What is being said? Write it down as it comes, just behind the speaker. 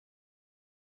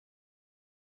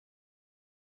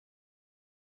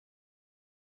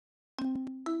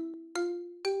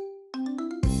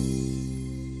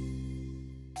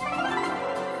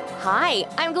Hi,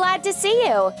 I'm glad to see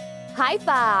you. High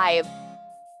five.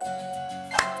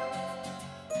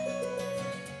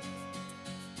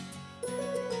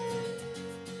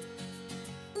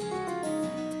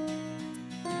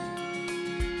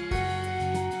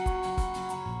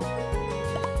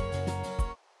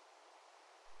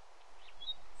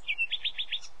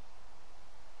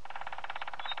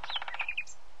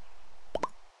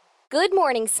 Good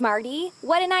morning, Smarty.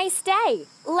 What a nice day.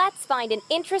 Let's find an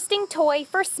interesting toy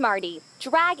for Smarty.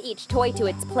 Drag each toy to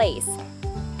its place.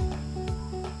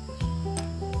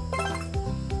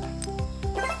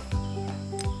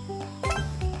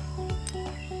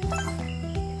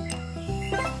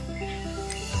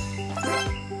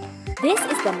 This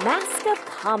is the mask of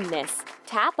calmness.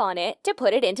 Tap on it to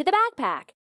put it into the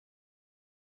backpack.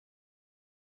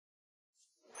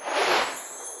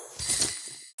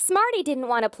 Smarty didn't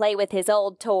want to play with his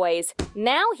old toys.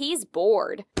 Now he's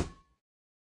bored.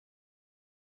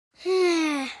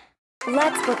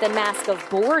 Let's put the mask of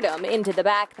boredom into the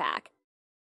backpack.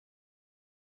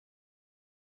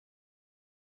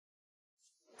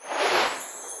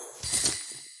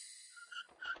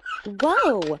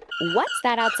 Whoa! What's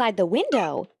that outside the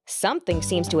window? Something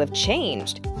seems to have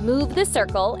changed. Move the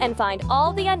circle and find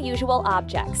all the unusual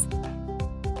objects.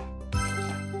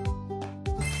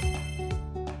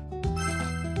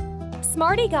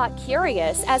 Smarty got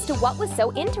curious as to what was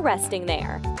so interesting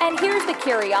there. And here's the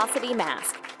curiosity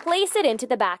mask. Place it into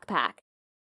the backpack.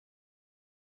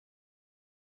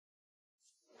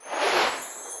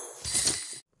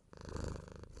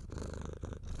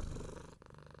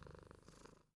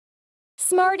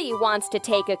 Smarty wants to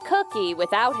take a cookie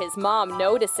without his mom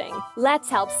noticing. Let's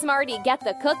help Smarty get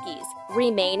the cookies.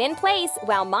 Remain in place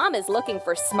while Mom is looking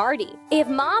for Smarty. If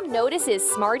Mom notices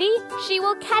Smarty, she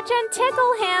will catch and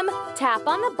tickle him. Tap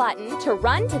on the button to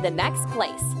run to the next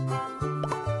place.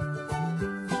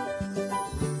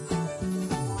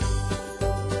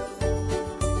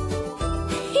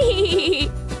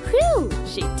 Phew,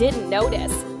 she didn't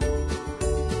notice.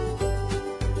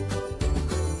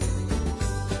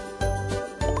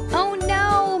 Oh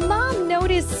no! Mom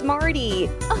noticed Smarty!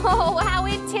 Oh, how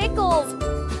it tickles!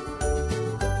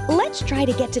 Let's try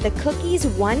to get to the cookies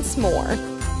once more.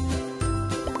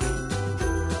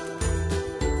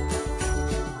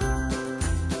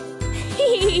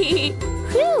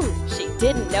 Phew, she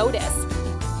didn't notice.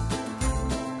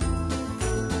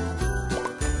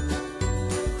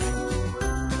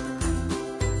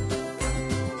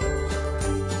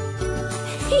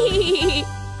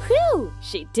 Phew,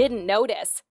 she didn't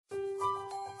notice.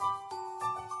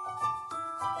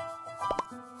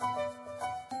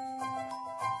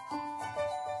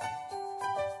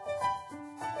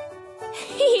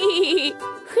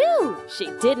 Phew, she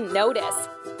didn't notice.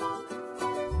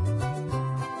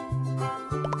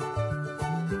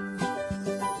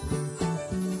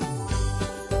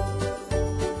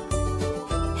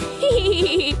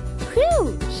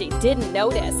 Phew, she didn't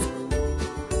notice.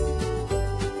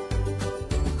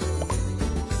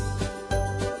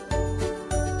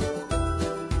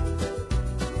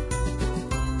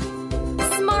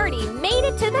 Smarty made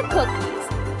it to the cookies.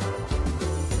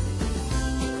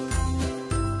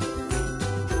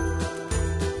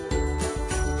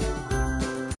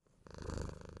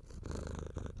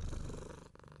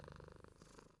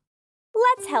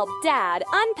 Let's help Dad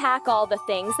unpack all the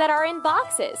things that are in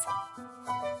boxes.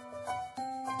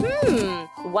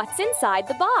 What's inside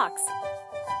the box?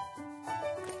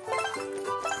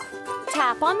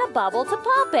 Tap on the bubble to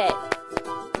pop it.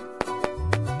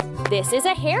 This is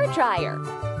a hair dryer.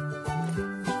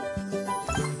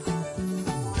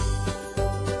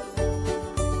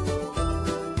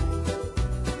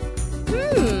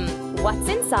 What's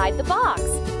inside the box?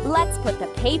 Let's put the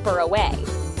paper away.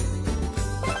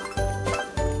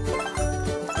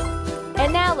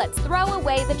 And now let's throw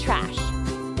away the trash.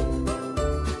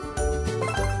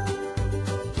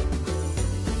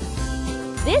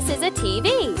 This is a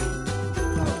TV.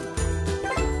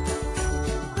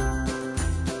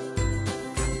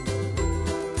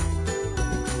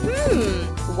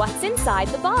 What's inside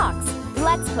the box?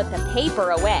 Let's put the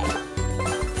paper away.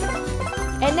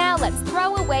 And now let's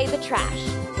throw away the trash.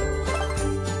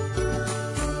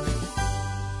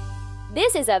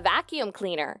 This is a vacuum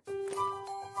cleaner.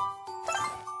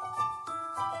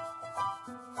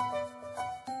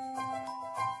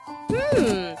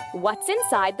 What's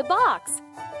inside the box?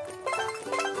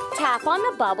 Tap on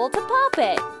the bubble to pop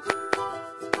it.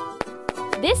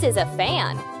 This is a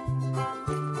fan.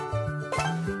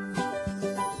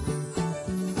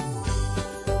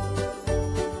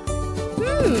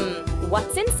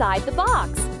 What's inside the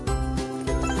box?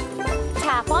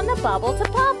 Tap on the bubble to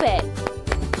pop it.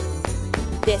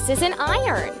 This is an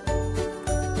iron.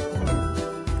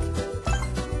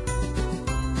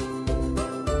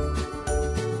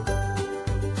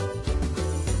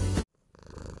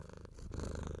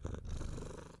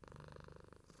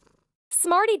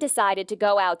 Smarty decided to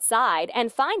go outside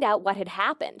and find out what had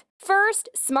happened. First,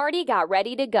 Smarty got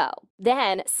ready to go.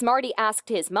 Then, Smarty asked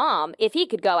his mom if he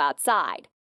could go outside.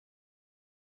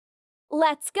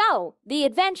 Let's go! The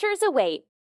adventures await.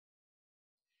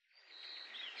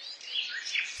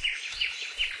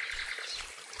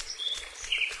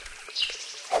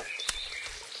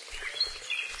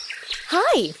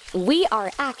 Hi! We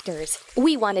are actors.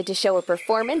 We wanted to show a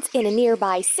performance in a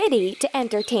nearby city to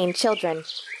entertain children.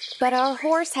 But our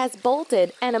horse has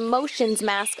bolted and emotions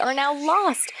masks are now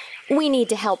lost. We need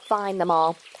to help find them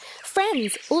all.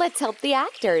 Friends, let's help the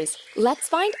actors. Let's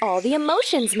find all the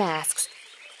emotions masks.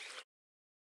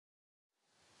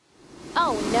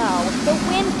 Oh no, the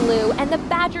wind blew and the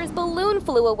badger's balloon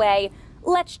flew away.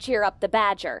 Let's cheer up the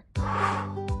badger.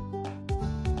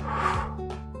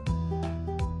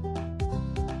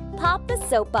 Pop the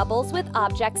soap bubbles with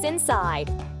objects inside.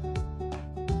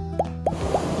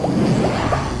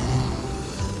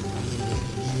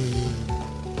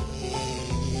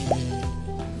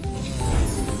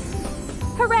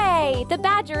 Hooray! The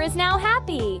badger is now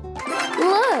happy.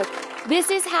 Look, this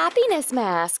is happiness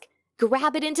mask.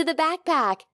 Grab it into the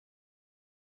backpack.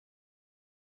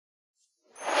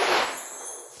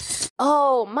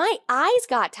 Oh, my eyes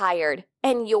got tired.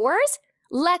 And yours?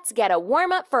 Let's get a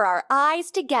warm-up for our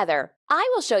eyes together. I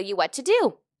will show you what to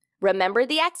do. Remember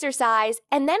the exercise,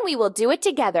 and then we will do it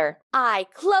together. I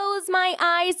close my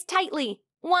eyes tightly.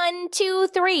 1, 2,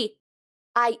 3.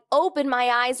 I open my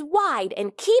eyes wide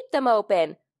and keep them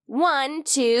open. 1,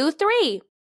 2, 3.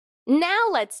 Now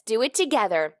let's do it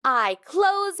together. I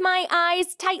close my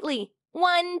eyes tightly.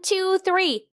 1, 2,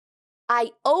 3.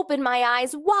 I open my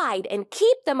eyes wide and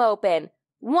keep them open.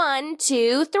 1,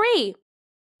 2, 3.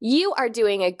 You are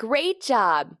doing a great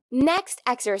job. Next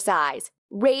exercise.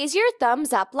 Raise your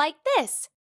thumbs up like this.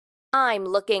 I'm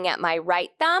looking at my right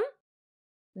thumb,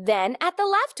 then at the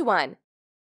left one.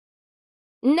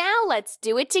 Now let's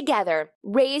do it together.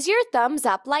 Raise your thumbs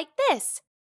up like this.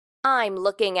 I'm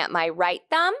looking at my right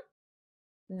thumb,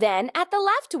 then at the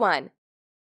left one.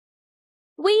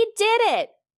 We did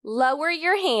it! Lower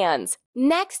your hands.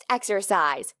 Next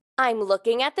exercise. I'm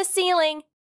looking at the ceiling,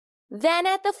 then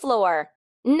at the floor.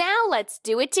 Now let's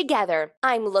do it together.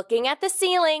 I'm looking at the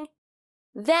ceiling,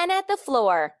 then at the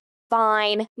floor.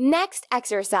 Fine. Next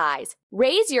exercise.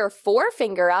 Raise your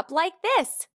forefinger up like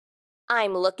this.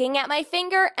 I'm looking at my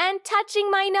finger and touching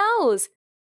my nose.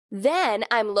 Then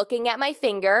I'm looking at my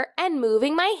finger and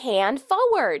moving my hand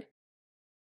forward.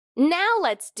 Now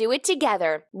let's do it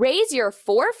together. Raise your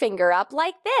forefinger up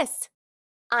like this.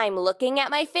 I'm looking at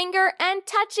my finger and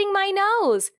touching my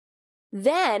nose.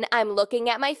 Then I'm looking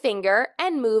at my finger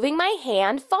and moving my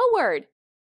hand forward.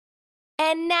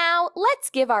 And now let's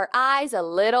give our eyes a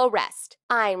little rest.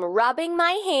 I'm rubbing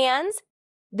my hands,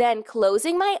 then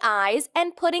closing my eyes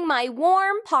and putting my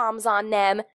warm palms on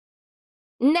them.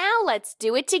 Now let's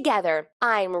do it together.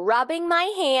 I'm rubbing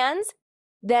my hands,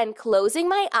 then closing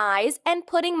my eyes and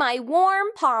putting my warm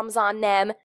palms on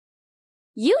them.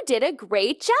 You did a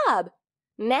great job.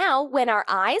 Now, when our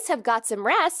eyes have got some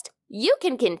rest, you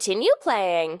can continue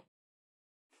playing.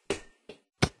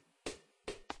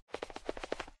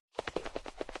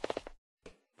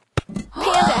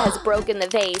 Panda has broken the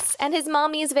vase and his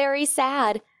mommy is very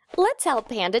sad. Let's help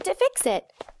Panda to fix it.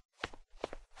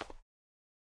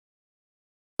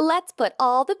 Let's put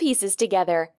all the pieces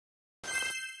together.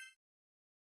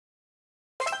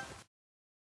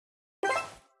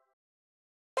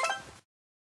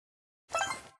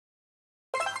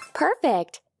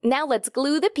 Perfect! Now let's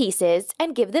glue the pieces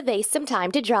and give the vase some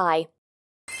time to dry.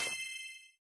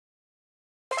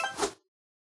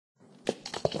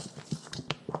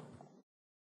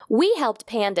 We helped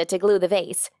Panda to glue the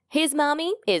vase. His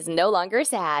mommy is no longer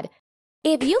sad.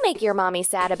 If you make your mommy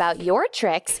sad about your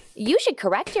tricks, you should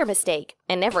correct your mistake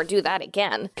and never do that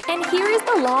again. And here is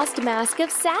the lost mask of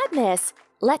sadness.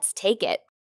 Let's take it.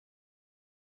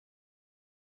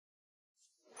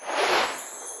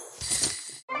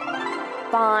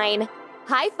 Fine.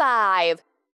 High five.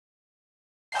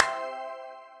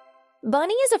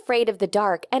 Bunny is afraid of the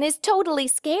dark and is totally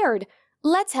scared.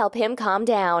 Let's help him calm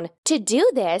down. To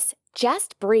do this,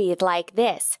 just breathe like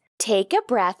this. Take a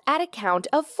breath at a count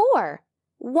of 4.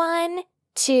 1,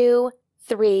 2,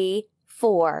 3,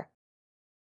 4.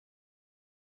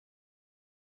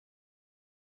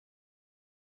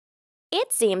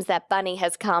 It seems that Bunny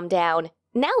has calmed down.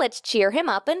 Now let's cheer him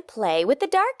up and play with the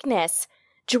darkness.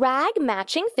 Drag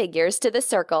matching figures to the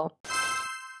circle.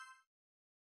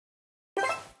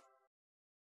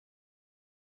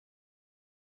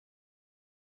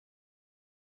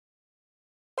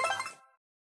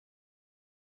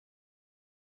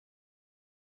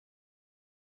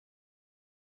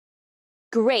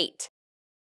 Great!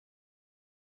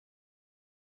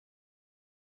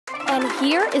 And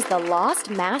here is the lost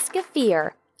mask of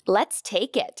fear. Let's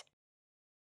take it.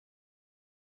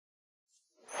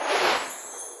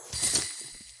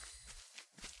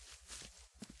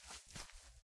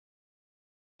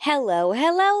 Hello,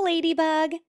 hello,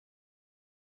 Ladybug.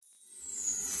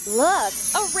 Look,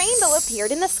 a rainbow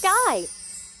appeared in the sky.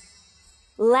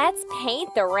 Let's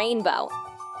paint the rainbow.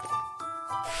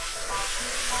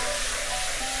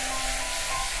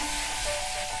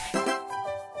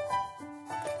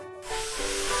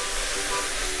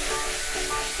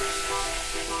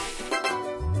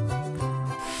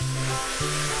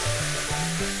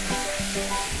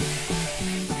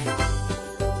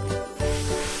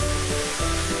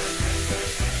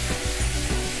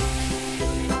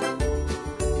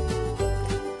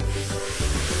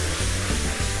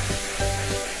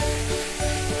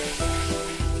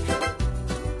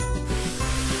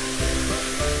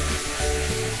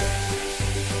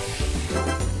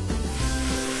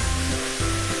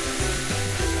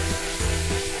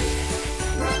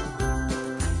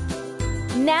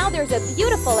 Now there's a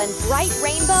beautiful and bright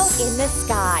rainbow in the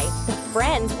sky. The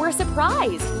friends were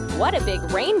surprised. What a big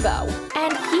rainbow!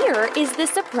 And here is the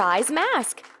surprise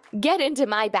mask. Get into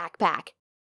my backpack.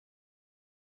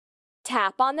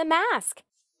 Tap on the mask.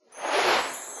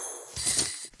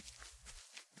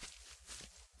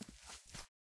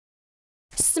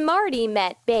 Smarty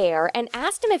met Bear and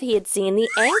asked him if he had seen the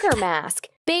anger mask.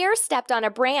 Bear stepped on a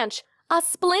branch. A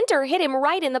splinter hit him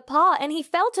right in the paw and he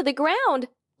fell to the ground.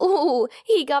 Ooh,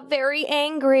 he got very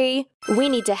angry. We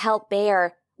need to help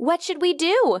Bear. What should we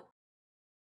do?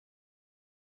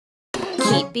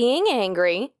 Keep being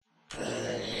angry.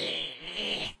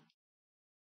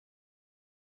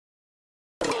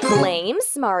 Blame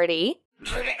Smarty.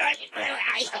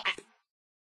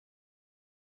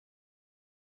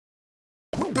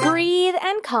 Breathe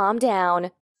and calm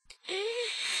down.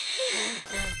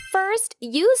 First,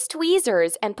 use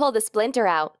tweezers and pull the splinter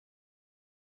out.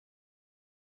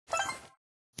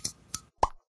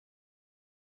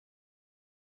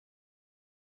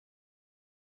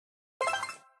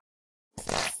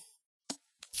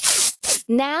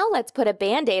 Now let's put a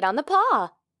Band-Aid on the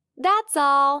paw. That's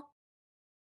all.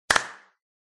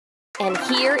 And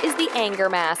here is the anger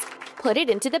mask. Put it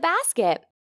into the basket.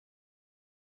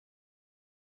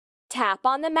 Tap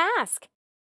on the mask.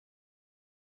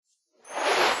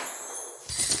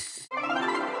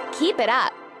 Keep it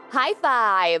up. High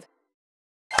five.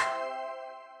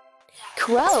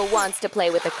 Crow wants to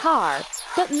play with the car,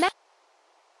 but